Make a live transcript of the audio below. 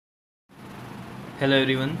Hello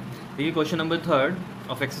everyone. देखिए question number third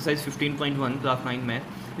of exercise 15.1 class 9 में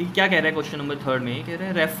देखिए क्या कह रहा है क्वेश्चन नंबर थर्ड में, कह रहा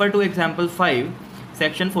है refer to example 5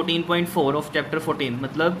 section 14.4 of chapter 14।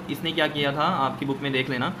 मतलब इसने क्या किया था, आपकी बुक में देख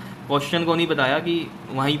लेना, क्वेश्चन को नहीं बताया कि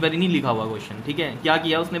वहीं पर ही नहीं लिखा हुआ क्वेश्चन, ठीक है। क्या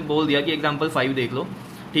किया उसने, बोल दिया कि एग्जाम्पल 5 देख लो,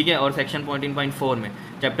 ठीक है। और सेक्शन 14.4 में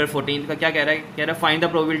चैप्टर 14 का क्या कह रहा है, कह रहा है find the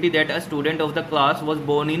probability that a student of the class was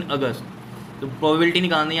born in अगस्त। तो प्रोबेबिलिटी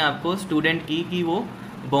निकालनी है आपको स्टूडेंट की कि वो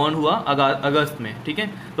बॉर्न हुआ अगस्त में, ठीक है।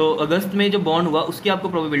 तो अगस्त में जो बॉर्न हुआ उसकी आपको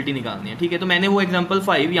प्रोबेबिलिटी निकालनी है, ठीक है। तो मैंने वो एग्जांपल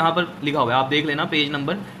 5 यहाँ पर लिखा हुआ है, आप देख लेना, पेज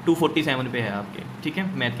नंबर 247 पे है आपके, ठीक है,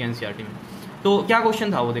 मैथ के एनसीईआरटी में। तो क्या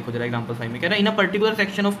क्वेश्चन था वो देखो जरा, एग्जांपल 5 में कह रहा है इन a particular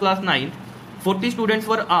section of class 9 40 students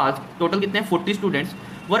were asked, total कितने हैं 40 students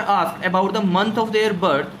were asked about the month of their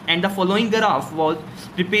birth and the following graph was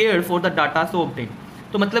prepared for the data so obtain.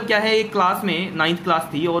 तो मतलब क्या है, एक क्लास में 9th क्लास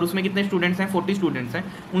थी और उसमें कितने स्टूडेंट्स हैं, 40 स्टूडेंट्स हैं।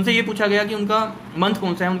 उनसे ये पूछा गया कि उनका मंथ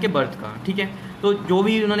कौन सा है उनके बर्थ का, ठीक है। तो जो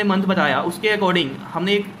भी उन्होंने मंथ बताया उसके अकॉर्डिंग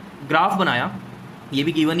हमने एक ग्राफ बनाया, ये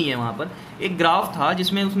भी गिवन ही है वहाँ पर एक ग्राफ था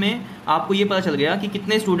जिसमें उसमें आपको ये पता चल गया कि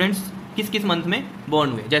कितने स्टूडेंट्स किस किस मंथ में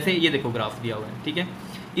बॉर्न हुए। जैसे ये देखो ग्राफ दिया हुआ है, ठीक है।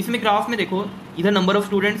 इसमें ग्राफ में देखो इधर नंबर ऑफ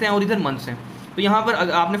स्टूडेंट्स हैं और इधर मंथ्स हैं। तो यहाँ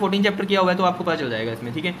पर आपने 14 चैप्टर किया हुआ है तो आपको पता चल जाएगा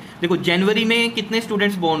इसमें, ठीक है। देखो जनवरी में कितने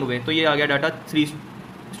स्टूडेंट्स बॉर्न हुए, तो ये आ गया डाटा 3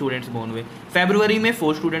 स्टूडेंट्स बोर्न हुए। फरवरी में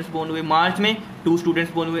 4 स्टूडेंट्स बोर्न हुए। मार्च में 2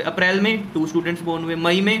 स्टूडेंट्स बोर्न हुए। अप्रैल में 2 स्टूडेंट्स बोर्न हुए।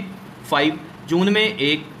 मई में 5, जून में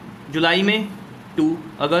 1, जुलाई में 2,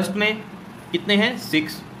 अगस्त में कितने हैं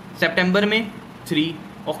 6, सितंबर में 3,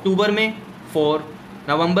 अक्टूबर में 4,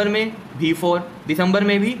 नवंबर में भी 4, दिसंबर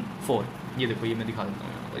में भी 4। ये देखो, ये मैं दिखा देता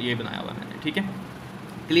हूँ यहाँ पर, ये बनाया हुआ मैंने, ठीक है।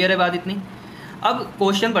 क्लियर है बात इतनी। अब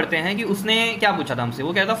क्वेश्चन पढ़ते हैं कि उसने क्या पूछा था हमसे।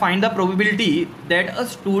 वो कहता find the probability that a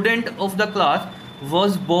student of the class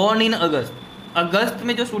was born in अगस्त। अगस्त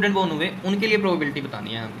में जो स्टूडेंट बॉर्न हुए उनके लिए प्रोबेबिलिटी बतानी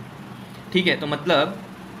है हमें, ठीक है। तो मतलब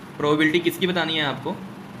प्रोबेबिलिटी किसकी बतानी है आपको,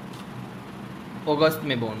 अगस्त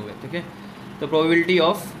में बॉर्न हुए, ठीक है। तो probability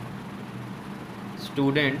of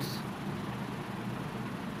students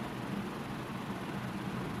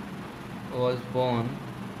was born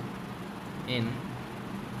in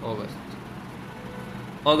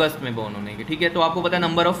अगस्त में बॉर्न होने के, ठीक है। तो आपको पता है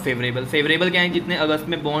नंबर ऑफ फेवरेबल क्या है, जितने अगस्त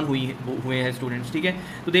में बॉर्न हुए हैं स्टूडेंट्स, ठीक है।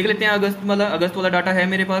 तो देख लेते हैं अगस्त वाला डाटा है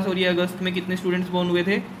मेरे पास, और ये अगस्त में कितने स्टूडेंट्स बॉर्न हुए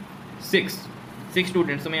थे 6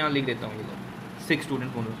 स्टूडेंट्स। तो मैं यहाँ लिख देता हूँ, ये लो 6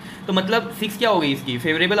 स्टूडेंट्स बॉर्न हुए। तो मतलब 6 क्या हो गई इसकी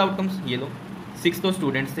फेवरेबल आउटकम्स, ये लो 6 तो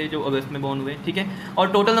स्टूडेंट्स थे जो अगस्त में बॉर्न हुए, ठीक है।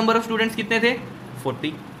 और टोटल नंबर ऑफ स्टूडेंट्स कितने थे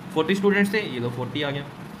 40 स्टूडेंट्स थे, ये लो 40 आ गया।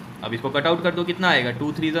 अब इसको कट आउट कर दो, कितना आएगा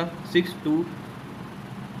 2 3 6, 2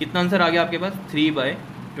 कितना आंसर आ गया आपके पास 3/20।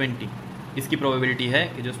 इसकी प्रोबेबिलिटी है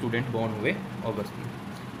कि जो स्टूडेंट बॉर्न हुए अगस्त में।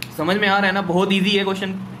 समझ में आ रहा है ना, बहुत इजी है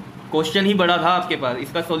क्वेश्चन ही बड़ा था आपके पास,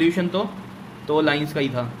 इसका सॉल्यूशन तो लाइंस का ही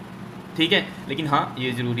था, ठीक है। लेकिन हाँ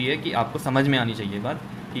ये ज़रूरी है कि आपको समझ में आनी चाहिए बात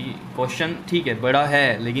कि क्वेश्चन ठीक है बड़ा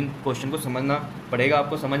है लेकिन क्वेश्चन को समझना पड़ेगा,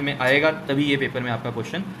 आपको समझ में आएगा तभी ये पेपर में आपका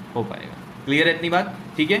क्वेश्चन हो पाएगा। क्लियर है इतनी बात,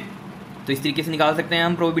 ठीक है। तो इस तरीके से निकाल सकते हैं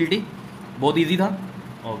हम प्रोबेबिलिटी, बहुत ईजी था।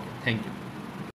 Okay, thank you.